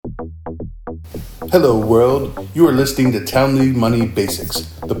Hello, world. You are listening to Townley Money Basics,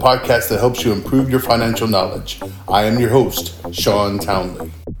 the podcast that helps you improve your financial knowledge. I am your host, Sean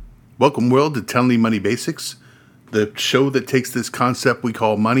Townley. Welcome, world, to Townley Money Basics, the show that takes this concept we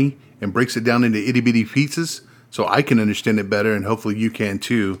call money and breaks it down into itty-bitty pieces so I can understand it better and hopefully you can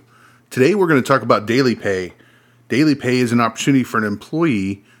too. Today, we're going to talk about daily pay. Daily pay is an opportunity for an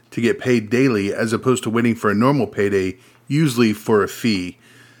employee to get paid daily as opposed to waiting for a normal payday, usually for a fee.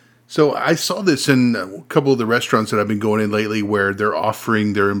 So I saw this in a couple of the restaurants that I've been going in lately where they're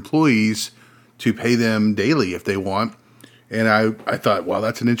offering their employees to pay them daily if they want. And I thought, wow,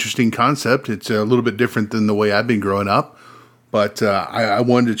 that's an interesting concept. It's a little bit different than the way I've been growing up. But I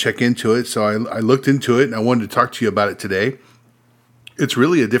wanted to check into it. So I looked into it and I wanted to talk to you about it today. It's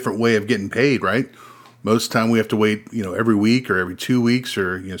really a different way of getting paid, right? Most of the time we have to wait, every week or every 2 weeks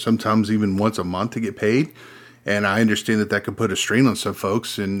or, sometimes even once a month to get paid. And I understand that could put a strain on some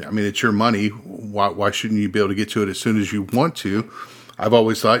folks. And I mean, it's your money. Why shouldn't you be able to get to it as soon as you want to? I've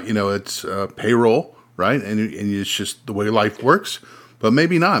always thought, it's payroll, right? And it's just the way life works. But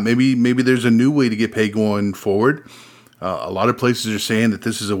maybe not. Maybe there's a new way to get paid going forward. A lot of places are saying that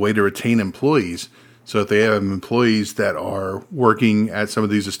this is a way to retain employees. So if they have employees that are working at some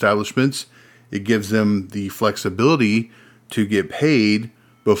of these establishments, it gives them the flexibility to get paid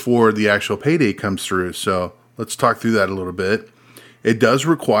before the actual payday comes through. So let's talk through that a little bit. It does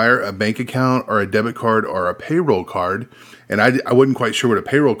require a bank account or a debit card or a payroll card. And I wasn't quite sure what a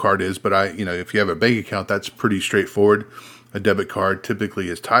payroll card is, but if you have a bank account, that's pretty straightforward. A debit card typically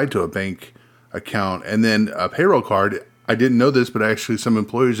is tied to a bank account. And then a payroll card, I didn't know this, but actually some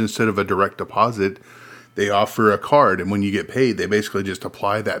employers, instead of a direct deposit, they offer a card. And when you get paid, they basically just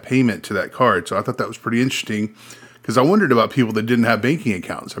apply that payment to that card. So I thought that was pretty interesting because I wondered about people that didn't have banking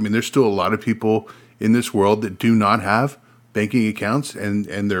accounts. I mean, there's still a lot of people in this world that do not have banking accounts and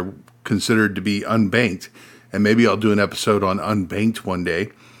they're considered to be unbanked. And maybe I'll do an episode on unbanked one day.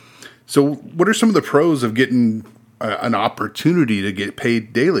 So what are some of the pros of getting an opportunity to get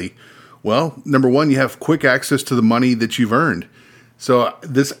paid daily? Well, number one, you have quick access to the money that you've earned. So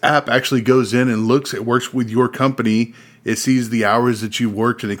this app actually goes in and it works with your company. It sees the hours that you've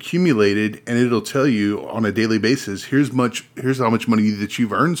worked and accumulated, and it'll tell you on a daily basis, here's how much money that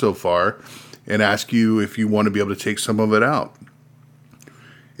you've earned so far, and ask you if you want to be able to take some of it out.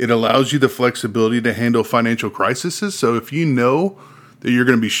 It allows you the flexibility to handle financial crises. So if you know that you're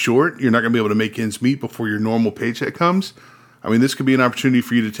going to be short, you're not going to be able to make ends meet before your normal paycheck comes. I mean, this could be an opportunity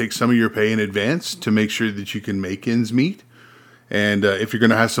for you to take some of your pay in advance to make sure that you can make ends meet. And if you're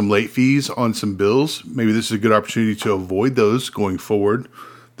going to have some late fees on some bills, maybe this is a good opportunity to avoid those going forward.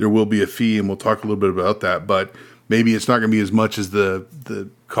 There will be a fee, and we'll talk a little bit about that. But maybe it's not going to be as much as the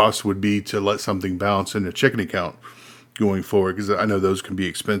cost would be to let something bounce in a checking account going forward, because I know those can be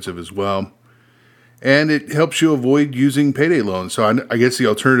expensive as well. And it helps you avoid using payday loans. So I guess the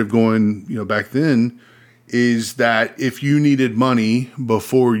alternative going back then is that if you needed money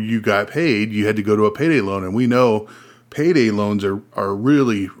before you got paid, you had to go to a payday loan. And we know payday loans are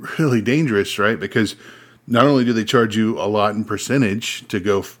really, really dangerous, right? Because not only do they charge you a lot in percentage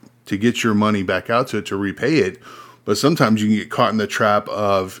to get your money back out to repay it, but sometimes you can get caught in the trap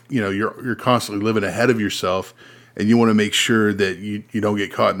of, you're constantly living ahead of yourself and you want to make sure that you don't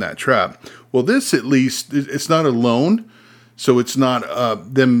get caught in that trap. Well, this, at least, it's not a loan. So it's not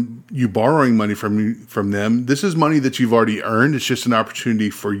you borrowing money from them. This is money that you've already earned. It's just an opportunity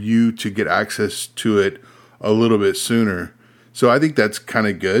for you to get access to it a little bit sooner. So I think that's kind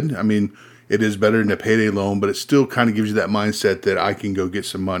of good. I mean, it is better than a payday loan, but it still kind of gives you that mindset that I can go get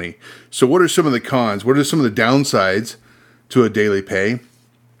some money. So what are some of the cons? What are some of the downsides to a daily pay?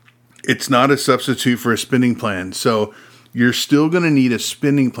 It's not a substitute for a spending plan. So you're still going to need a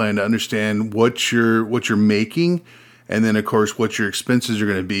spending plan to understand what you're making, and then of course what your expenses are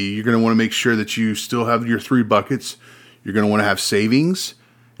going to be. You're going to want to make sure that you still have your 3 buckets. You're going to want to have savings.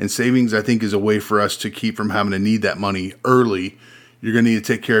 And savings, I think, is a way for us to keep from having to need that money early. You're going to need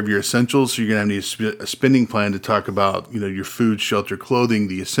to take care of your essentials. So you're going to need a spending plan to talk about, your food, shelter, clothing,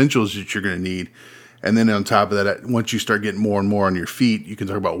 the essentials that you're going to need. And then on top of that, once you start getting more and more on your feet, you can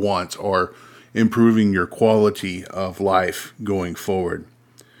talk about wants or improving your quality of life going forward.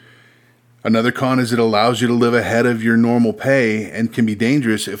 Another con is it allows you to live ahead of your normal pay and can be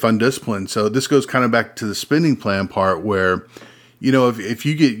dangerous if undisciplined. So this goes kind of back to the spending plan part where, if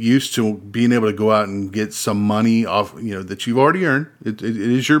you get used to being able to go out and get some money off, that you've already earned, it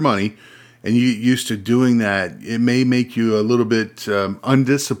is your money, and you get used to doing that, it may make you a little bit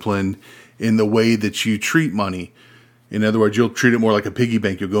undisciplined in the way that you treat money. In other words, you'll treat it more like a piggy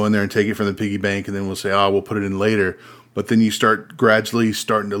bank. You'll go in there and take it from the piggy bank, and then we'll say, we'll put it in later. but then you start gradually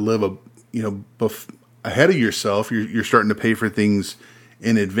starting to live ahead of yourself. You're starting to pay for things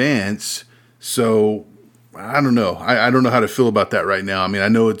in advance. So I don't know. I don't know how to feel about that right now. I mean, I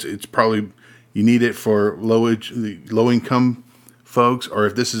know it's probably you need it for low income folks, or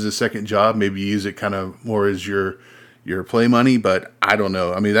if this is a second job, maybe you use it kind of more as your play money. But I don't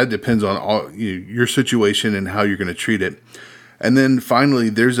know. I mean, that depends on your situation and how you're going to treat it. And then finally,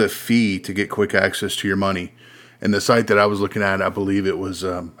 there's a fee to get quick access to your money. And the site that I was looking at, I believe it was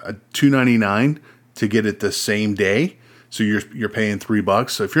a $2.99 to get it the same day. So you're paying $3.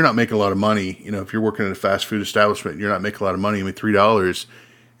 So if you're not making a lot of money, if you're working at a fast food establishment, and you're not making a lot of money. I mean, $3,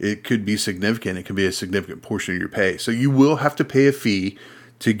 it could be significant. It could be a significant portion of your pay. So you will have to pay a fee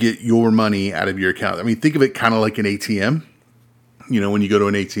to get your money out of your account. I mean, think of it kind of like an ATM. When you go to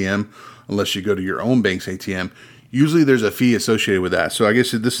an ATM, unless you go to your own bank's ATM, usually there's a fee associated with that. So I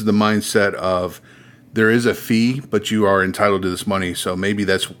guess this is the mindset of there is a fee, but you are entitled to this money. So maybe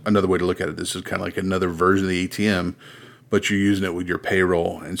that's another way to look at it. This is kind of like another version of the ATM, but you're using it with your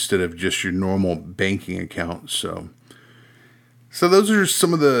payroll instead of just your normal banking account. So those are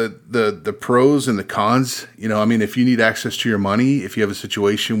some of the pros and the cons. I mean, if you need access to your money, if you have a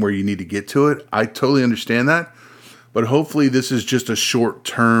situation where you need to get to it, I totally understand that. But hopefully this is just a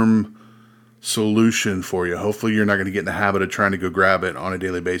short-term solution for you. Hopefully you're not going to get in the habit of trying to go grab it on a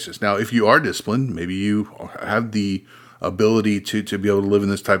daily basis. Now, if you are disciplined, maybe you have the ability to be able to live in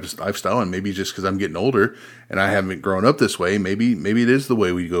this type of lifestyle, and maybe just because I'm getting older and I haven't grown up this way, maybe it is the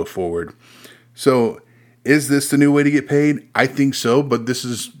way we go forward. So is this the new way to get paid? I think so, but this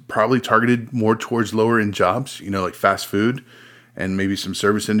is probably targeted more towards lower end jobs, like fast food and maybe some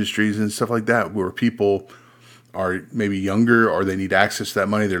service industries and stuff like that, where people are maybe younger or they need access to that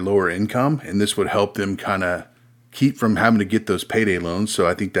money, they're lower income, and this would help them kind of keep from having to get those payday loans. So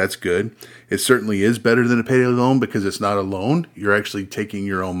I think that's good. It certainly is better than a payday loan because it's not a loan. You're actually taking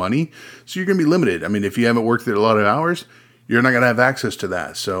your own money. So you're going to be limited. I mean, if you haven't worked there a lot of hours, you're not going to have access to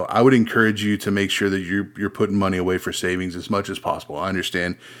that. So I would encourage you to make sure that you're putting money away for savings as much as possible. I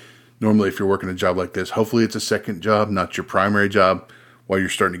understand normally if you're working a job like this, hopefully it's a second job, not your primary job while you're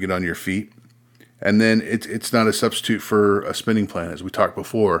starting to get on your feet. And then it's not a substitute for a spending plan, as we talked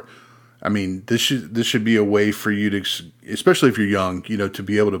before. I mean, this should be a way for you to, especially if you're young, to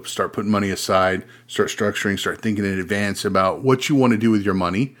be able to start putting money aside, start structuring, start thinking in advance about what you want to do with your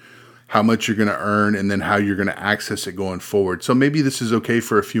money, how much you're going to earn, and then how you're going to access it going forward. So maybe this is okay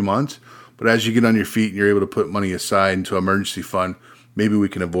for a few months, but as you get on your feet and you're able to put money aside into an emergency fund, maybe we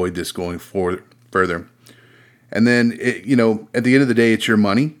can avoid this going forward further. And then, at the end of the day, it's your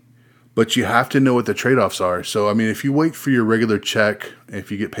money. But you have to know what the trade-offs are. So, I mean, if you wait for your regular check, if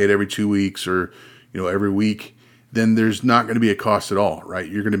you get paid every 2 weeks or, every week, then there's not going to be a cost at all, right?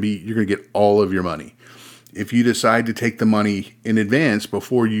 You're going to get all of your money. If you decide to take the money in advance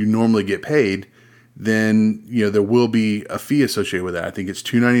before you normally get paid, then, there will be a fee associated with that. I think it's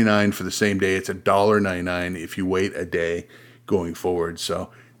 $2.99 for the same day. It's $1.99 if you wait a day going forward. So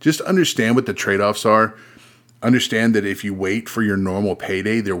just understand what the trade-offs are. Understand that if you wait for your normal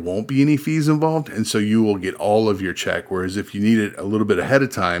payday, there won't be any fees involved, and so you will get all of your check. Whereas if you need it a little bit ahead of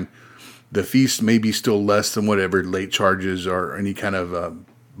time, the fees may be still less than whatever late charges or any kind of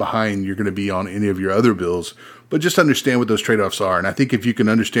behind you're going to be on any of your other bills. But just understand what those trade-offs are, and I think if you can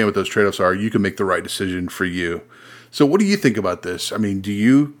understand what those trade-offs are, you can make the right decision for you. So what do you think about this? I mean,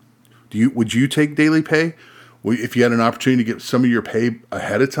 would you take daily pay if you had an opportunity to get some of your pay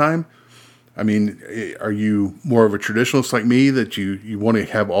ahead of time? I mean, are you more of a traditionalist like me that you want to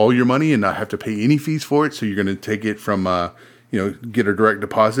have all your money and not have to pay any fees for it? So you're going to take it from, get a direct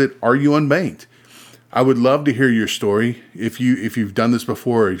deposit. Are you unbanked? I would love to hear your story. If you've done this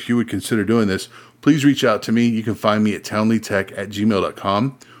before, or if you would consider doing this, please reach out to me. You can find me at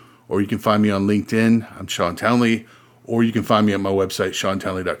townleytech@gmail.com, or you can find me on LinkedIn. I'm Sean Townley, or you can find me at my website,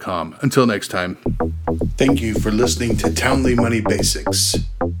 SeanTownley.com. Until next time. Thank you for listening to Townley Money Basics.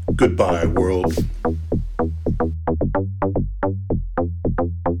 Goodbye, world.